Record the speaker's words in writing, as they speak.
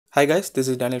Hi guys, this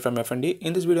is Daniel from FND.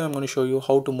 In this video, I'm going to show you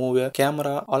how to move a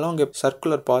camera along a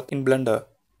circular path in Blender.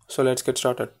 So let's get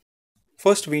started.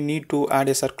 First, we need to add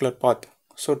a circular path.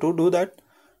 So to do that,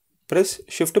 press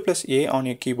Shift plus A on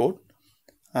your keyboard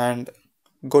and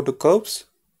go to Curves,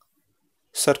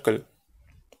 Circle.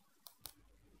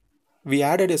 We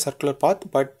added a circular path,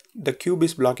 but the cube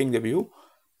is blocking the view.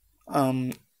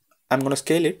 I'm going to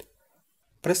scale it.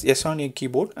 Press S on your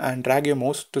keyboard and drag your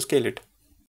mouse to scale it.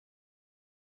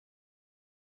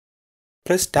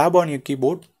 Press Tab on your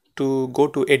keyboard to go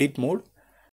to edit mode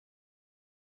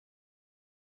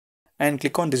and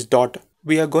click on this dot.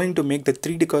 We are going to make the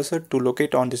 3D cursor to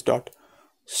locate on this dot.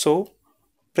 So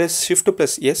press Shift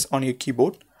plus S on your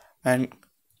keyboard and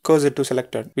cursor to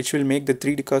selected, which will make the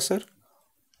 3D cursor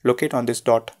locate on this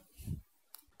dot.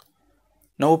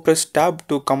 Now press Tab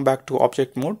to come back to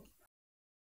object mode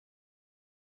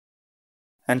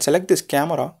and select this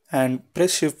camera and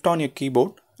press Shift on your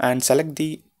keyboard and select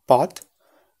the path.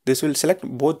 This will select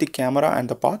both the camera and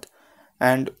the path,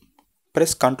 and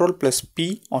press Ctrl plus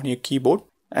P on your keyboard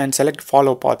and select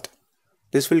follow path.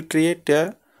 This will create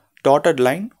a dotted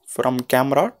line from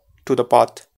camera to the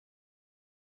path.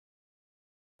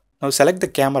 Now select the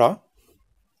camera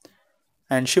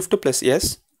and Shift plus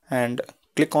S and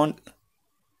click on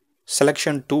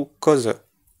selection to cursor,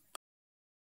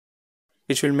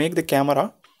 which will make the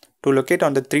camera to locate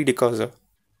on the 3D cursor.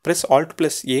 Press Alt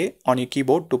plus A on your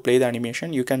keyboard to play the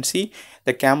animation. You can see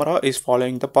the camera is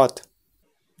following the path,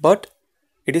 but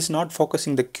it is not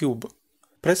focusing the cube.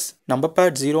 Press number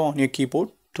pad 0 on your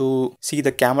keyboard to see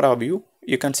the camera view.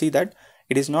 You can see that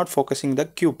it is not focusing the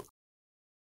cube.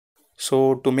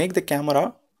 So to make the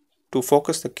camera to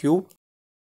focus the cube,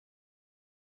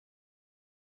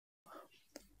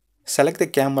 select the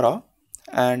camera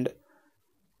and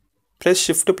press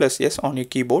Shift plus S on your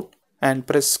keyboard and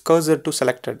press cursor to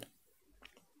selected.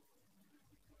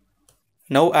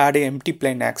 Now add an empty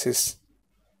plane axis.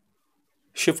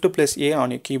 Shift plus A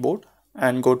on your keyboard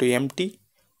and go to empty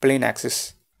plane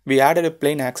axis. We added a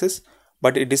plane axis,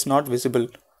 but it is not visible.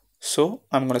 So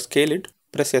I'm going to scale it.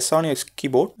 Press S on your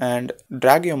keyboard and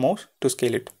drag your mouse to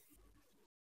scale it.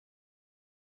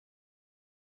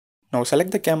 Now select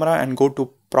the camera and go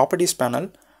to Properties panel.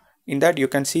 In that you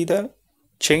can see the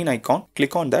chain icon.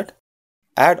 Click on that.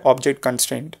 Add object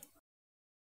constraint.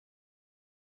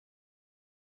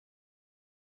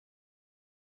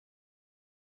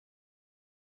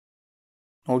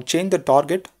 Now change the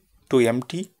target to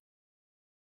empty,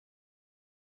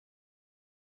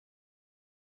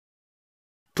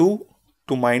 to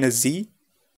 -Z,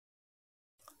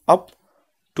 up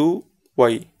to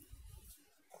Y.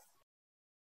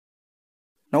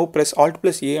 Now press Alt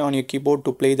plus A on your keyboard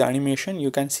to play the animation.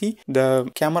 You can see the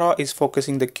camera is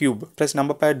focusing the cube. Press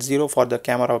number pad 0 for the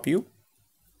camera view.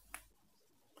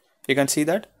 You can see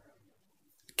that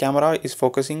camera is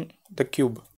focusing the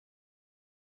cube.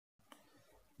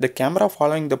 The camera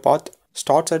following the path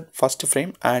starts at first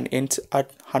frame and ends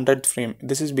at 100th frame.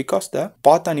 This is because the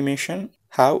path animation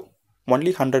have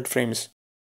only 100 frames.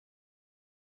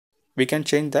 We can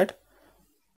change that.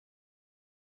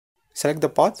 Select the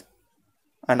path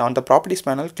and on the properties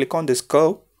panel click on this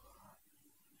curve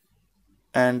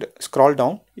and scroll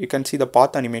down. You can see the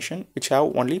path animation which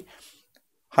have only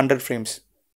 100 frames.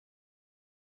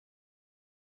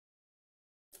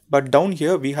 But down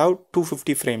here we have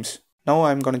 250 frames. Now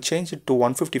I'm going to change it to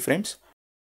 150 frames.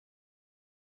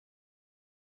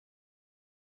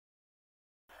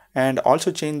 And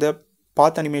also change the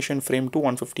path animation frame to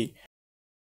 150.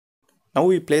 Now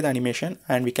we play the animation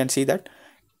and we can see that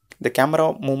the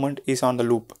camera movement is on the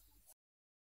loop.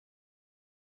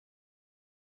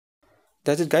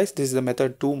 That's it guys, this is the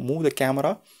method to move the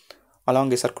camera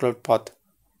along a circular path.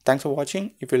 Thanks for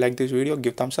watching. If you like this video,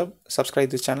 give thumbs up, subscribe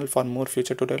this channel for more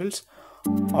future tutorials.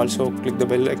 Also click the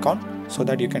bell icon so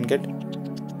that you can get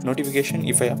notification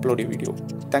if I upload a video.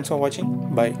 Thanks for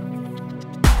watching. Bye.